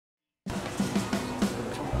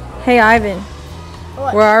Hey Ivan,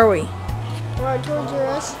 What? where are we? We're at Toys R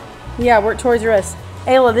Us. Yeah, we're at Toys R Us.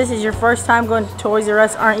 Ayla, this is your first time going to Toys R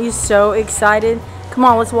Us. Aren't you so excited? Come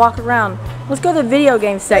on, let's walk around. Let's go to the video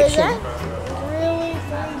game section. Is that really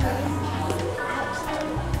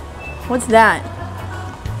What's that?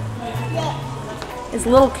 Yeah. It's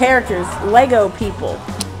little characters, Lego people,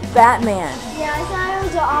 Batman. Yeah, I thought it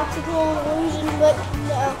was an optical illusion, but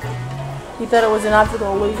no. You thought it was an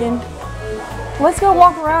optical illusion? Let's go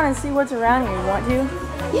walk around and see what's around here. You want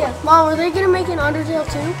to? Yeah. Mom, are they gonna make an Undertale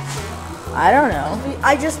too? I don't know.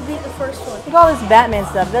 I just beat the first one. Look at all this Batman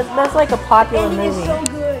stuff. That's like a popular Ending movie. is so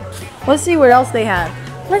good. Let's see what else they have.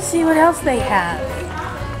 Let's see what else they have.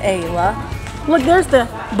 Ayla. Look, there's the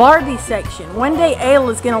Barbie section. One day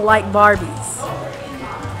Ayla's gonna like Barbies.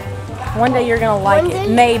 One day you're gonna like it.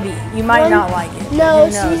 Maybe. You might not like it. No,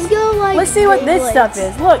 Who knows? she's gonna like. Let's see what this Beyblades. stuff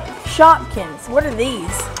is. Look, Shopkins. What are these?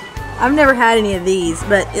 I've never had any of these,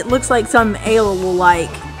 but it looks like something Ayla will like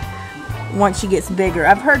once she gets bigger.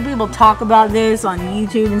 I've heard people talk about this on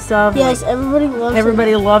YouTube and stuff. Yes, like, everybody loves.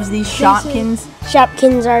 everybody loves these Shopkins.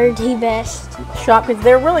 Shopkins are the best. Shopkins.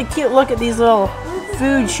 They're really cute. Look at these little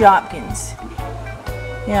food Shopkins.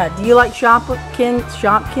 Yeah. Do you like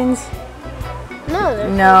Shopkins? No, they're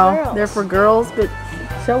No, for girls. they're for girls. But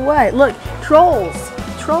so what? Look, Trolls.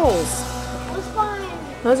 Trolls. Let's find.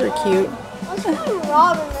 Those are cute. Let's find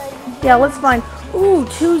Robin. Yeah, let's find. Ooh,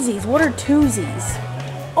 twosies. What are twosies?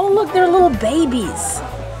 Oh, look, they're little babies.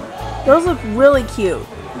 Those look really cute.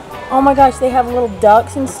 Oh my gosh, they have little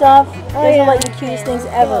ducks and stuff. Those are like the cutest things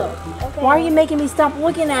ever. Okay. Why are you making me stop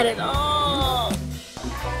looking at it? Oh.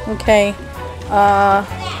 Okay.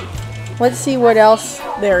 Let's see what else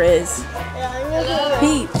there is.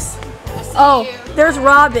 Peeps. Oh, there's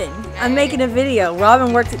Robin. I'm making a video.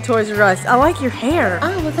 Robin works at Toys R Us. I like your hair.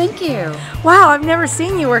 Oh, well, thank you. Wow, I've never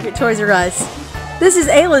seen you work at Toys R Us. This is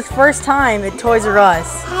Ayla's first time at Toys R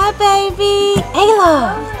Us. Hi, baby.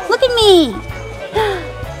 Ayla, look at me.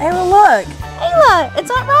 Ayla, look. Ayla, it's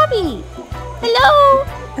Aunt Robbie. Hello.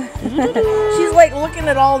 She's like looking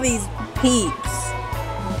at all these peeps.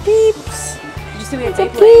 Peeps. Did you see me It's a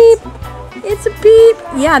peep. It's a peep.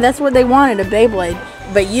 Yeah, that's what they wanted, a Beyblade.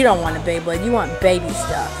 But you don't want a Beyblade. You want baby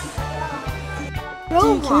stuff.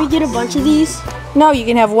 Dude, can we get a bunch of these? No, you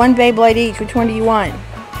can have one Beyblade each. Which one do you want?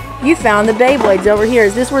 You found the Beyblades over here.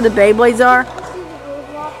 Is this where the Beyblades are?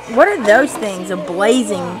 What are those things? A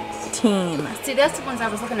blazing team. See, that's the ones I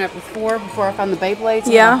was looking at before I found the Beyblades.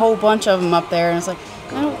 Yeah. There's a whole bunch of them up there, and it's like,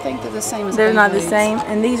 I don't think they're the same as They're not the Beyblades. same.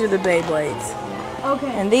 And these are the Beyblades.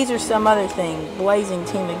 Okay. And these are some other thing. Blazing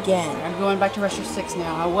team again. I'm going back to Russia 6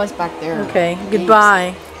 now. I was back there. Okay,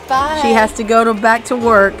 goodbye. Bye. She has to go back to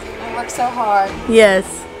work. I work so hard. Yes.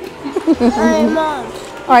 Hey, Mom.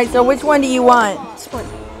 Alright, so which one do you want? This one.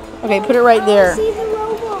 Okay, put it right there. See the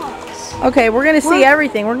robots. Okay, we're going to see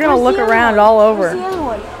everything. We're going to look Where's the other around one? all Where's over. the other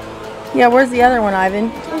one? Yeah, where's the other one, Ivan?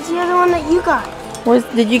 Where's the other one that you got?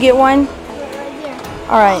 Did you get one? Right there.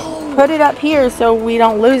 Alright, put it up here so we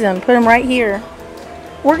don't lose them. Put them right here.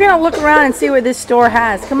 We're going to look around and see what this store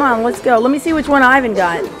has. Come on, let's go. Let me see which one Ivan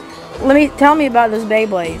got. Tell me about those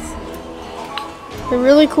Beyblades. They're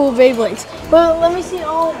really cool Beyblades. But let me see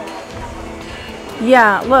all of them.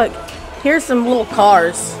 Yeah, look. Here's some little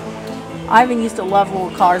cars. Ivan used to love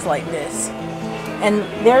little cars like this. And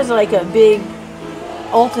there's like a big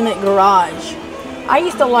ultimate garage. I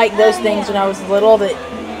used to like those things when I was little that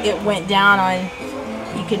it went down on.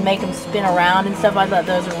 You could make them spin around and stuff. I thought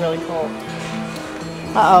those were really cool.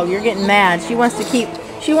 Uh-oh, you're getting mad. She wants to keep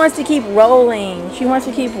rolling. She wants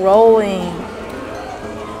to keep rolling.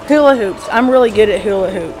 Hula hoops. I'm really good at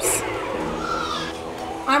hula hoops.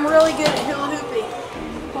 I'm really good at hula hooping.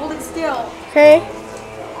 Hold it still. Okay.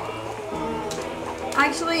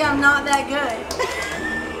 Actually, I'm not that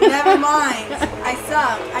good. Never mind. I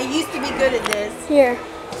suck. I used to be good at this. Here.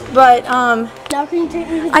 But, Now can you take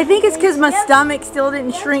me to I think it's because my stomach still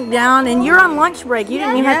didn't shrink down, and you're on lunch break. You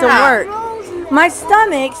didn't even have to work. My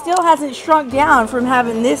stomach still hasn't shrunk down from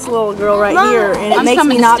having this little girl right here, and it My makes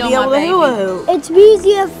me stomach is not still be able my to hula hoop. It's because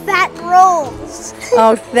you have fat rolls.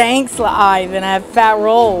 Oh, thanks, Ivan. I have fat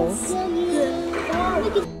rolls.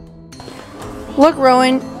 Look,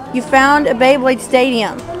 Rowan, you found a Beyblade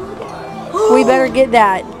Stadium. We better get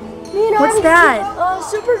that. What's that?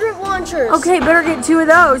 Super grip launchers. Okay, better get 2 of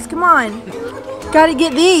those. Come on. Gotta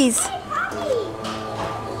get these.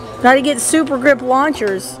 Gotta get super grip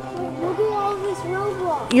launchers. Look at all this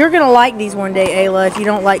Roblox. You're gonna like these one day, Ayla, if you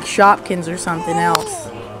don't like Shopkins or something else.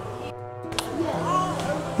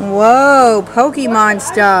 Whoa, Pokemon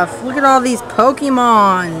stuff. Look at all these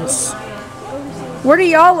Pokemons. What are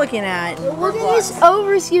y'all looking at? Look at this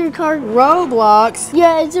overseer card. Roblox.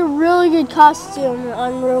 Yeah, it's a really good costume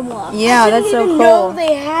on Roblox. Yeah, that's so I didn't cool. know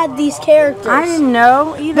they had these characters. I didn't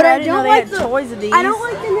know either. But I I didn't know don't they like had toys of these. I don't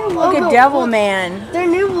like the new Look logo. at Devil Man. Their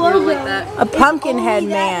new logo. like that? A pumpkin head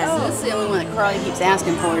man. This is the only one that Carly keeps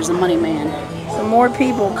asking for is the Money Man. Some more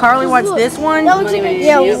people. Carly wants this one. That looks Money Man.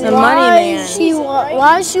 Yeah, The why Money Man.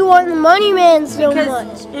 Why does she want the Money Man so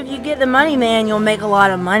Because much? if you get the Money Man, you'll make a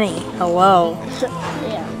lot of money. Hello.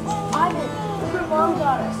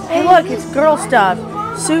 Hey, look, it's girl stuff.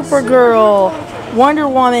 Supergirl, Wonder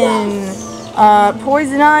Woman,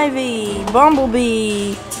 Poison Ivy,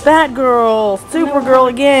 Bumblebee, Batgirl, Supergirl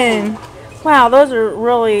again. Wow, those are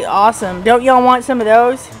really awesome. Don't y'all want some of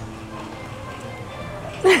those?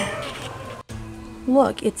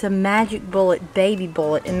 Look, it's a magic bullet, baby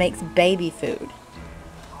bullet. It makes baby food.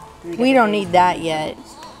 We don't need that yet.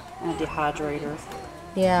 A dehydrator.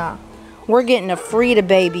 Yeah. We're getting a free to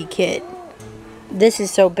baby kit. This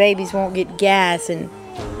is so babies won't get gas and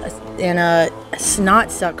a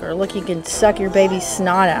snot sucker. Look, you can suck your baby's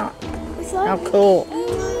snot out. How cool.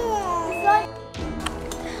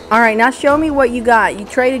 Alright, now show me what you got. You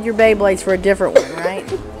traded your Beyblades for a different one, right?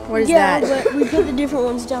 What is that? Yeah, but we put the different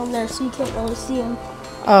ones down there so you can't really see them.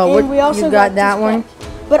 Oh, And we also you got that this one? pack.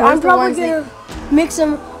 But Where's I'm the probably ones that-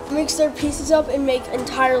 gonna mix their pieces up and make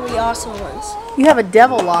entirely awesome ones. You have a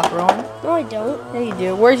devil lock, Rowan. No, I don't. Yeah, you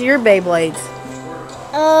do. Where's your Beyblades?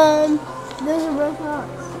 Those are both ours.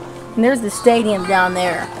 And there's the stadium down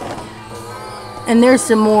there. And there's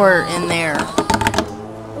some more in there.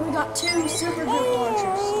 And we got 2 super good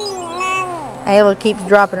launchers. Ayla keeps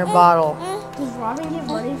dropping her bottle. Does Robin get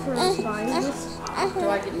money for buying this? Do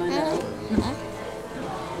I get mine out?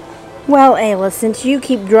 Well, Ayla, since you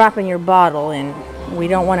keep dropping your bottle and we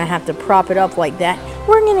don't want to have to prop it up like that,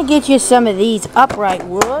 we're going to get you some of these upright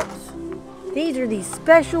whoops. These are these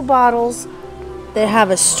special bottles that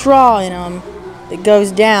have a straw in them that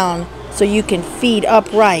goes down so you can feed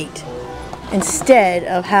upright instead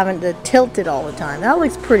of having to tilt it all the time. That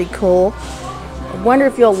looks pretty cool. I wonder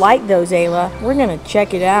if you'll like those, Ayla. We're going to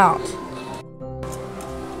check it out.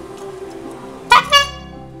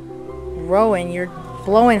 Rowan, you're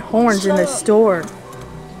blowing horns in the store.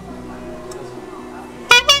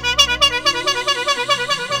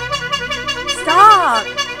 Stop!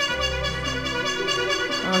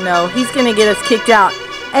 Oh no, he's gonna get us kicked out.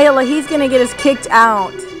 Ayla, he's gonna get us kicked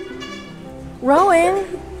out. Rowan!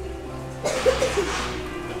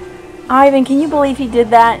 Ivan, can you believe he did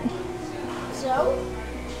that? So?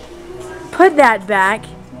 Put that back.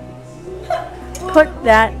 Put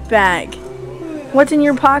that back. What's in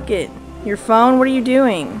your pocket? Your phone? What are you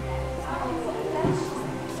doing?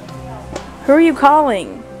 Who are you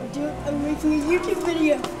calling? I'm making a YouTube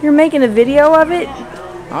video. You're making a video of it?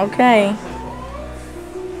 Okay.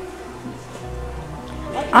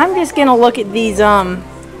 I'm just gonna look at these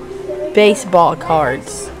baseball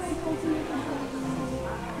cards.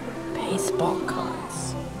 Baseball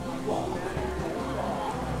cards.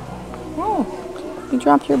 Oh, you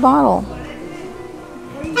dropped your bottle.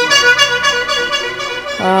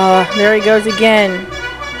 There he goes again.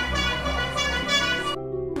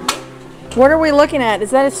 What are we looking at?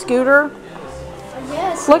 Is that a scooter?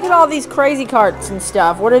 Yes. Look at all these crazy carts and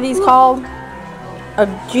stuff. What are these called? A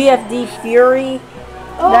GFD Fury?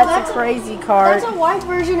 Oh, that's a crazy cart. That's a white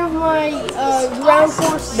version of my ground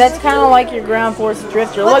force. That's kind of like your ground force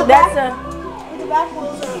drifter. Look, that's a... The back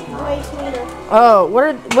wheels are way smoother. Oh,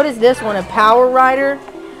 what is this one? A Power Rider?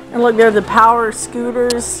 And look, they're the power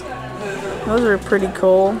scooters. Those are pretty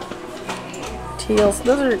cool. Teals.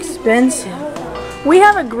 Those are expensive. We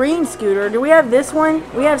have a green scooter. Do we have this one?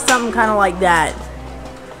 We have something kind of like that.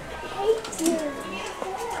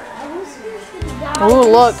 Oh,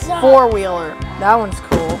 look, four-wheeler. That one's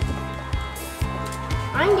cool.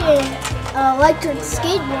 I'm getting an electric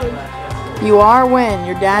skateboard. You are when?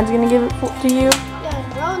 Your dad's going to give it to you?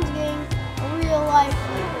 Yeah, Rowan's getting a real life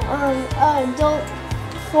adult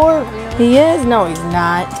four-wheeler. He is? No, he's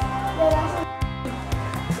not.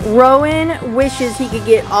 Rowan wishes he could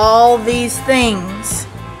get all these things,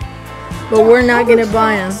 but we're not going to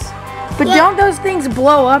buy them. But don't those things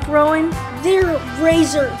blow up, Rowan? They're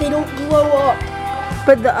razor. They don't blow up.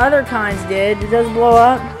 But the other kinds did. Did those blow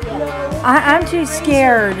up? I'm too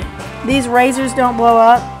scared. These razors don't blow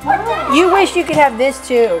up. You wish you could have this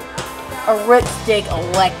too. A Ripstick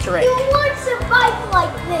Electric. Who wants a bike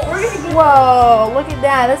like this? Whoa, look at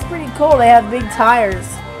that. That's pretty cool. They have big tires.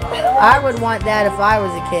 I would want that if I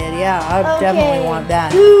was a kid. Yeah, I would definitely want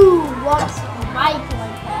that. Who wants a bike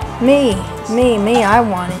like that? Me. I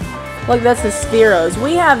want it. Look, that's the Spheros.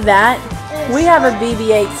 We have that. We have a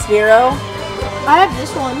BB-8 Sphero. I have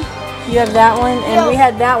this one. You have that one, and we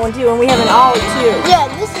had that one too, and we have an Ollie too. Yeah,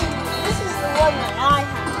 this is the one that I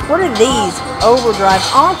have. What are these? Overdrive.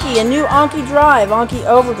 Anki, a new Anki drive. Anki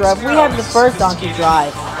Overdrive. We have the first Anki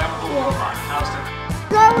drive.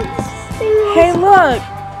 Hey, look.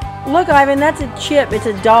 Look, Ivan, that's a chip. It's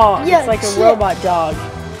a dog. Yeah, it's like chip. a robot dog.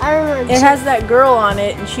 I remember. It has that girl on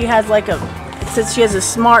it, and she has like it says she has a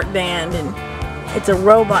smart band, and it's a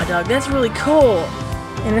robot dog. That's really cool.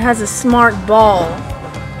 And it has a smart ball.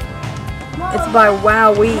 It's by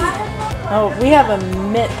Wowee. Oh, we have a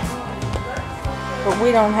MIP, but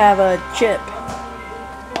we don't have a chip.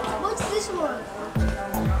 What's this one?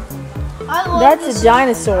 I love That's this a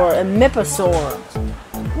dinosaur, a Miposaur.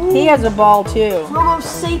 He has a ball too. Robo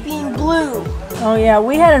Sapien Blue. Oh yeah,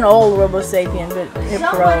 we had an old Robo Sapien, but it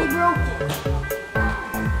Somebody broke. broke it.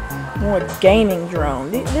 Oh, a gaming drone.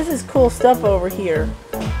 This is cool stuff over here.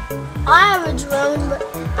 I have a drone, but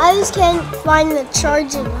I just can't find the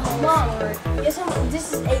charging hole for it.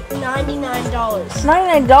 This is $99.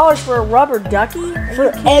 $99 for a rubber ducky?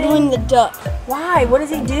 For Edwin the Duck. Why? What does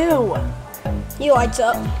he do? He lights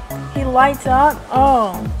up. He lights up?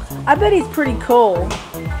 Oh, I bet he's pretty cool.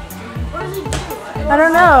 What does he do? I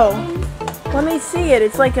don't know. Let me see it.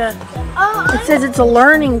 It's like a... It says it's a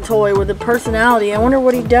learning toy with a personality. I wonder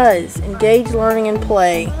what he does. Engage, learning, and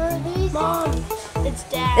play. Mom, it's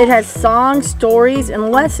Dad. It has songs, stories,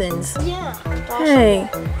 and lessons. Yeah. Hey,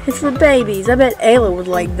 it's for babies. I bet Ayla would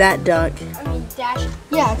like that duck. I mean, Dash.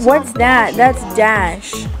 Yeah. What's that? That's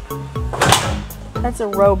Dash. That's a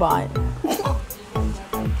robot.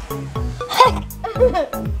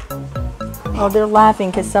 Oh, they're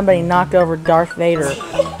laughing because somebody knocked over Darth Vader.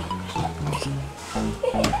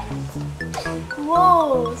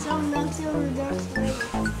 Whoa, someone knocks over Darth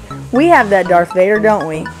Vader. We have that Darth Vader, don't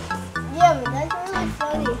we? Yeah, but that's really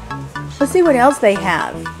funny. Let's see what else they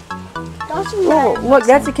have. Oh, look,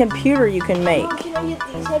 that's a computer you can make. Oh, can I get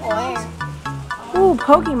these headphones? Ooh,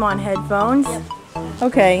 Pokemon headphones.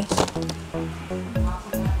 Okay.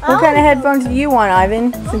 What kind of headphones do you want,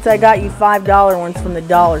 Ivan? Since I got you $5 ones from the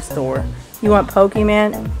dollar store. You want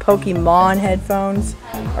Pokemon headphones?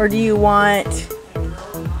 Or do you want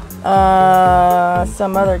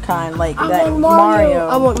some other kind like that Mario?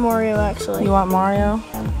 I want Mario actually. You want Mario?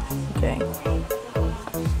 Okay.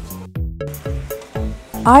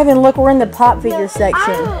 Ivan, look, we're in the pop figure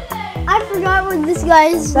section. I forgot what this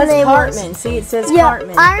guy's That's name Cartman. was. See, it says Yeah,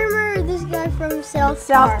 Cartman. I remember this guy from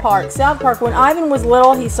South Park. South Park. When Ivan was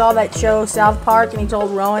little, he saw that show, South Park, and he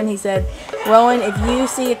told Rowan, he said, Rowan, if you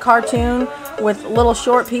see a cartoon with little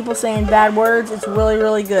short people saying bad words, it's really,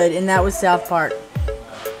 really good. And that was South Park.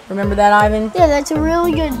 Remember that, Ivan? Yeah, that's a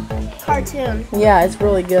really good cartoon. Yeah, it's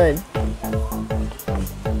really good.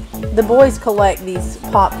 The boys collect these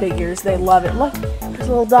pop figures. They love it. Look, there's a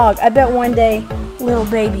little dog. I bet one day little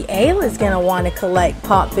baby Ayla's going to want to collect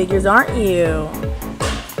pop figures, aren't you?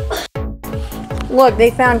 Look,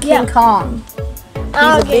 they found King Kong. He's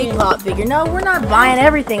a big pop figure. No, we're not buying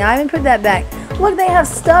everything. I haven't put that back. Look, they have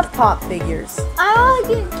stuffed pop figures. I want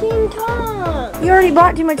to get King Kong. You already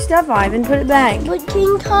bought too much stuff, Ivan. Put it back. But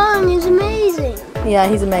King Kong is amazing. Yeah,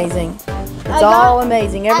 he's amazing. It's all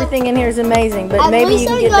amazing. Everything in here is amazing. But maybe you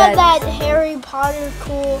can get that. That Harry Potter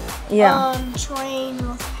cool train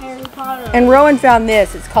with Harry Potter. And Rowan found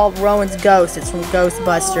this. It's called Rowan's Ghost. It's from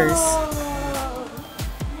Ghostbusters.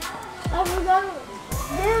 I forgot.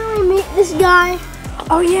 Didn't we meet this guy?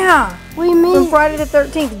 Oh yeah. From Friday the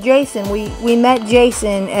 13th, Jason. We met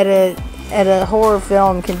Jason at a horror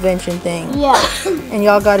film convention thing. Yeah. And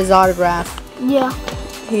y'all got his autograph. Yeah.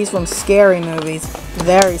 He's from scary movies.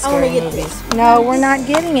 Very scary movies. This. No, we're not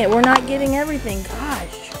getting it. We're not getting everything.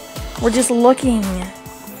 Gosh. We're just looking.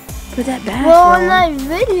 Put that back. Well, on that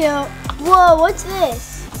video. Whoa, what's this?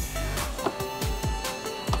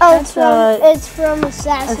 Oh, it's from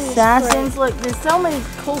Assassin's. Look, there's so many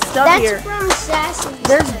cool stuff here. That's from Assassin's.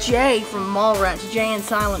 There's Jay from Mallrats. Jay and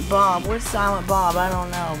Silent Bob. Where's Silent Bob? I don't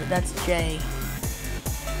know, but that's Jay.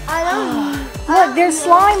 I don't know. Look, there's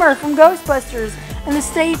Slimer from Ghostbusters and the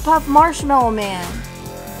Stay Puft Marshmallow Man.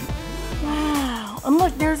 Wow. And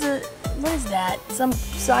look, there's what is that? Some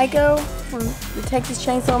psycho from the Texas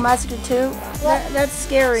Chainsaw Massacre 2? That's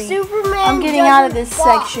scary. Superman. I'm getting out of this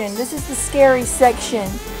section. This is the scary section.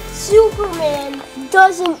 Superman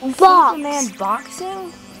doesn't box. Superman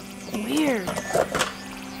boxing? Weird.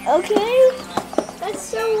 Okay. That's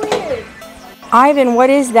so weird. Ivan,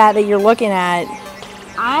 what is that you're looking at?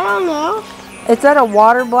 I don't know. Is that a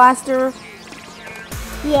water blaster?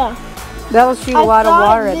 Yeah. That'll shoot a lot of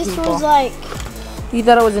water at people. This was like... You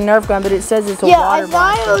thought it was a Nerf gun, but it says it's a water blaster. Yeah,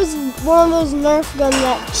 I thought it was one of those Nerf guns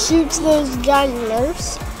that shoots those giant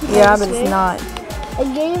Nerfs. Yeah, but it's not. I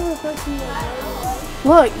gave her cookie.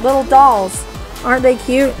 Look, little dolls. Aren't they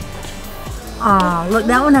cute? Aw, look,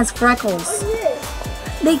 that one has freckles.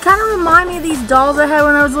 They kind of remind me of these dolls I had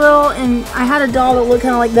when I was little, and I had a doll that looked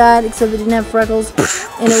kind of like that, except it didn't have freckles,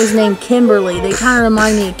 and it was named Kimberly. They kind of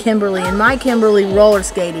remind me of Kimberly, and my Kimberly roller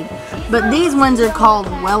skated. But these ones are called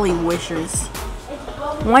Welly Wishers.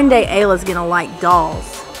 One day Ayla's gonna like dolls.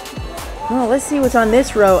 Oh, let's see what's on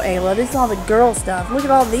this row, Ayla. This is all the girl stuff. Look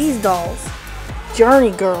at all these dolls.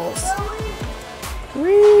 Journey girls.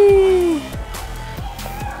 Whee!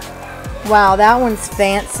 Wow, that one's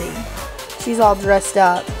fancy. She's all dressed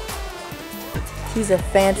up. She's a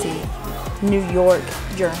fancy New York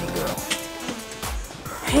Journey girl.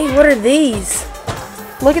 Hey, what are these?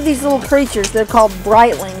 Look at these little creatures. They're called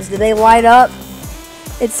Brightlings. Do they light up?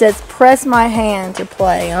 It says, press my hand to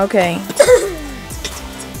play. Okay.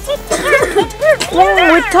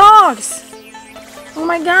 Whoa, it talks. Oh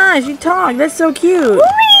my gosh, you talk. That's so cute. Whee!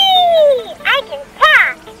 I can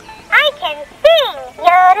talk. I can sing.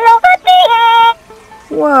 Yodel-hoo-pee-hey.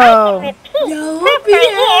 Whoa. Repeat. Flip my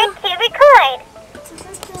ear to record.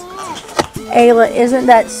 Ayla, isn't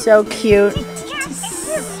that so cute?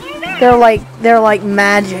 They're like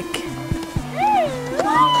magic.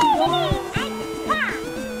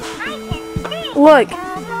 Look,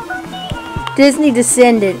 Disney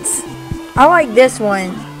Descendants. I like this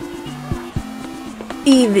one.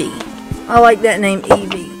 Evie. I like that name,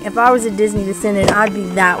 Evie. If I was a Disney Descendant, I'd be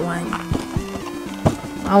that one.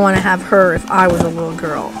 I want to have her if I was a little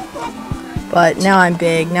girl. But now I'm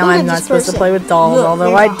big. Now I'm not supposed to play with dolls,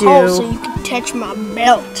 although I do. So you can touch my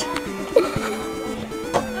belt.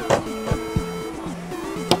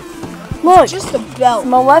 Look, Just a belt.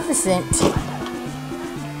 Maleficent.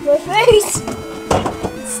 My face.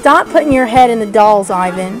 Stop putting your head in the dolls,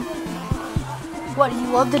 Ivan. What, do you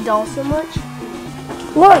love the doll so much?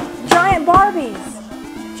 Look, giant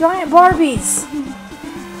Barbies. Giant Barbies.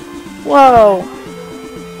 Whoa.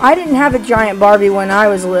 I didn't have a giant Barbie when I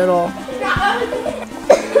was little.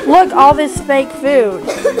 Look, all this fake food.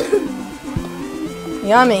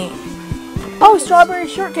 Yummy. Oh, strawberry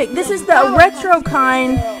shortcake. This is the retro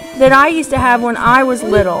kind that I used to have when I was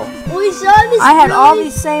little. We saw this. I had all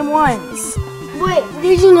these same ones. Wait,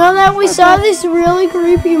 did you know that we saw this really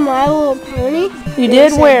creepy My Little Pony? You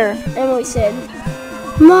did? Where? And we said,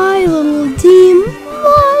 My Little Demon.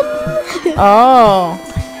 Oh.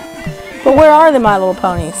 But where are the My Little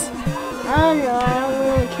Ponies? I don't know. I don't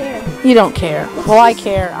really care. You don't care. Well, I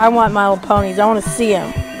care. I want My Little Ponies. I want to see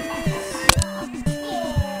them.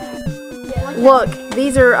 Look,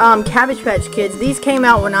 these are Cabbage Patch Kids. These came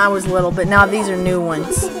out when I was little, but now these are new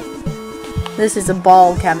ones. This is a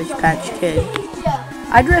bald Cabbage Patch Kid.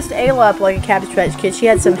 I dressed Ayla up like a Cabbage Patch Kid. She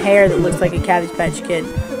had some hair that looks like a Cabbage Patch Kid.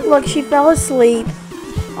 Look, she fell asleep.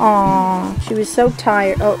 Aww, she was so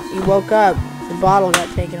tired. Oh, you woke up. The bottle got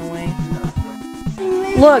taken away.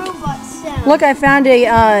 Look, I found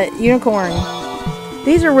a unicorn.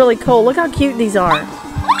 These are really cool. Look how cute these are.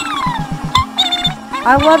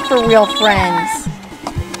 I love For Real Friends.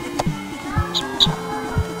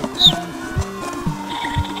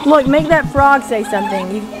 Look, make that frog say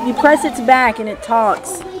something. You press its back and it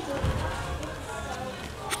talks.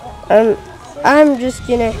 I'm just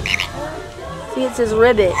gonna. See, it says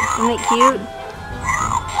ribbit. Isn't it cute?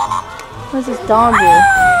 What does this dog do?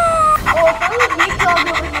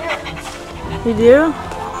 You do?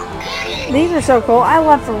 These are so cool. I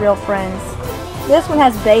love For Real Friends. This one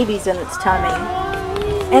has babies in its tummy.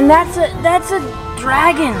 And that's a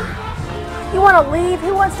dragon. You want to leave?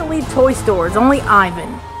 Who wants to leave toy stores? Only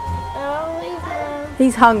Ivan.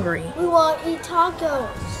 He's hungry. We want to eat tacos.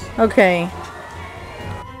 Okay.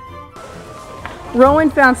 Rowan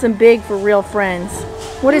found some big For Real Friends.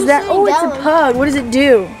 What is that? Oh, it's a pug. What does it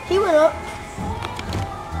do? He went up.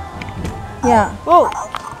 Yeah. Whoa.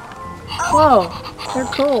 Whoa. They're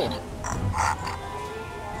cool.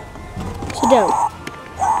 Sit down.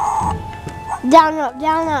 Down, up,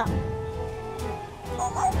 down, up.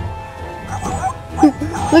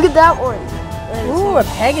 Look at that one. Ooh, a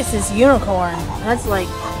Pegasus unicorn. That's like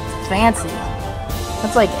fancy.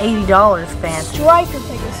 That's like $80 fancy. Striker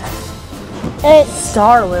Pegasus. It's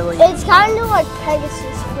Star Lily. It's kind of like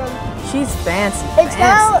Pegasus from. She's fancy. It's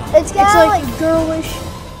kind of like girlish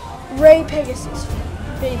Ray Pegasus.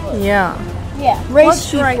 Beyblade. Yeah. Yeah. Ray Look,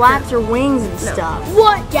 she Striker. flaps her wings and stuff.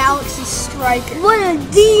 What Galaxy Striker? What a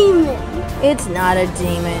demon! It's not a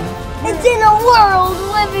demon. It's in a world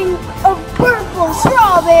living of purple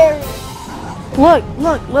strawberries. Look,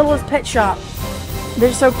 Littlest Pet Shop.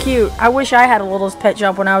 They're so cute. I wish I had a Littlest Pet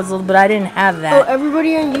Shop when I was little, but I didn't have that. Oh,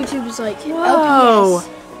 everybody on YouTube is like, Whoa.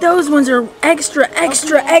 LPS. those ones are extra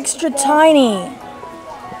tiny.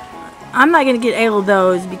 I'm not gonna get Ayla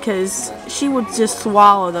those because she would just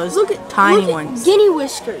swallow those tiny ones. Guinea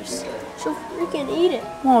whiskers. She'll freaking eat it.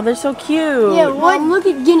 Oh, they're so cute. Yeah, what? Look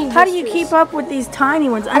at guinea whiskers. How do you keep up with these tiny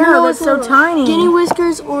ones? I don't know, they're so tiny. Guinea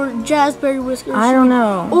whiskers or jazzberry whiskers? I don't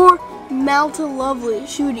know. Or Malta Lovely.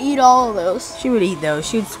 She would eat all of those. She would eat those.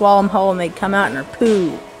 She would swallow them whole and they'd come out in her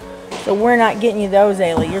poo. So we're not getting you those,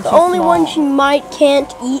 Ayla. You're too small. The only one she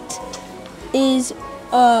can't eat is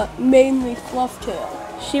mainly fluff tail.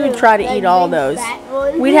 She would try to eat all those.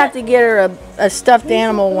 We'd have to get her a stuffed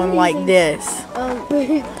animal one like this.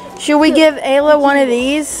 Should we give Ayla one of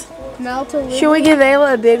these? Should we give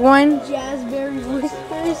Ayla a big one? Jazzberry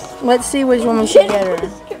whiskers. Let's see which one we should get her.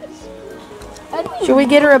 Should we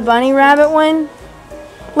get her a bunny rabbit one?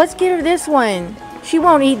 Let's get her this one. She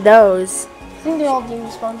won't eat those. I think they're all deemed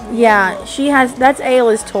responsible. Yeah, she has. That's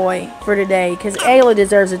Ayla's toy for today because Ayla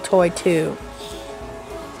deserves a toy too.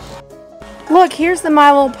 Look, here's the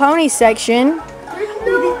My Little Pony section.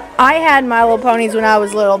 I had My Little Ponies when I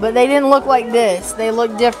was little, but they didn't look like this. They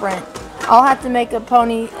look different. I'll have to make a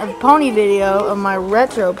pony video of my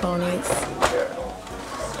retro ponies.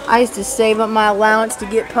 I used to save up my allowance to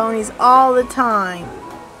get ponies all the time.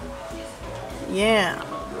 Yeah.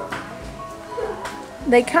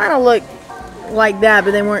 They kind of look like that,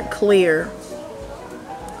 but they weren't clear.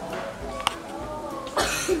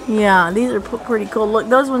 Yeah, these are pretty cool. Look,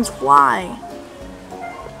 those ones fly.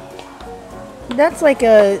 That's like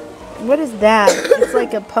a, what is that? It's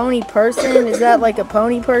like a pony person. Is that like a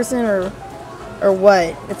pony person or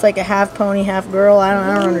what? It's like a half pony, half girl. I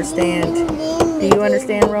don't understand. Do you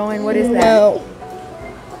understand, Rowan? What is that? No.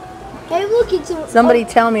 Hey, look, it's a, somebody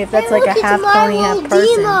tell me if that's like a half pony, half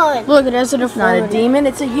person. Demon. Look, it has a It's not a demon.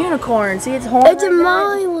 It's a unicorn. See, it's horns. It's a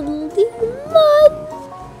My Little Demon.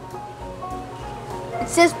 It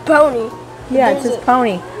says pony. Yeah, it says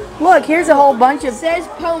pony. Look, here's a whole bunch of. It says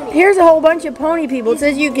pony. Here's a whole bunch of pony people. It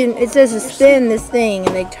says you can. It says to spin this thing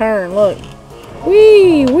and they turn. Look.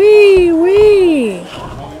 Wee wee wee.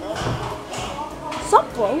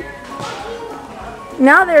 Something.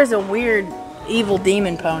 Now there's a weird evil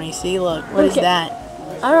demon pony. See, look. What is that?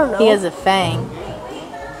 I don't know. He has a fang.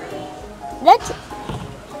 That's.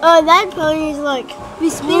 That pony is like. We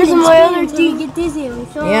spin and my other teeth get dizzy and we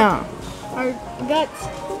feel Yeah. our guts.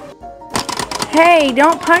 Hey,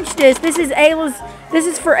 don't punch this. This is Ayla's. This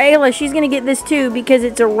is for Ayla. She's gonna get this too because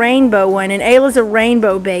it's a rainbow one, and Ayla's a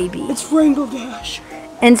rainbow baby. It's Rainbow Dash.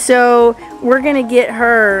 And so we're gonna get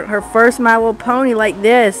her first My Little Pony like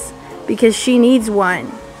this because she needs one.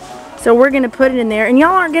 So we're gonna put it in there, and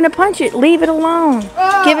y'all aren't gonna punch it. Leave it alone.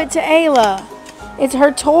 Give it to Ayla. It's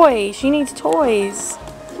her toy. She needs toys.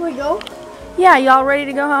 Can we go? Yeah, y'all ready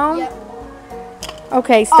to go home? Yep.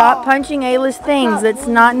 Okay, stop punching Ayla's things. That's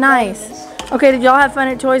not nice. Okay, did y'all have fun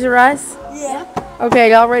at Toys R Us? Yeah.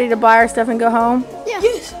 Okay, y'all ready to buy our stuff and go home? Yeah.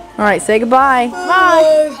 Yes. All right, say goodbye.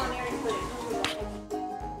 Bye.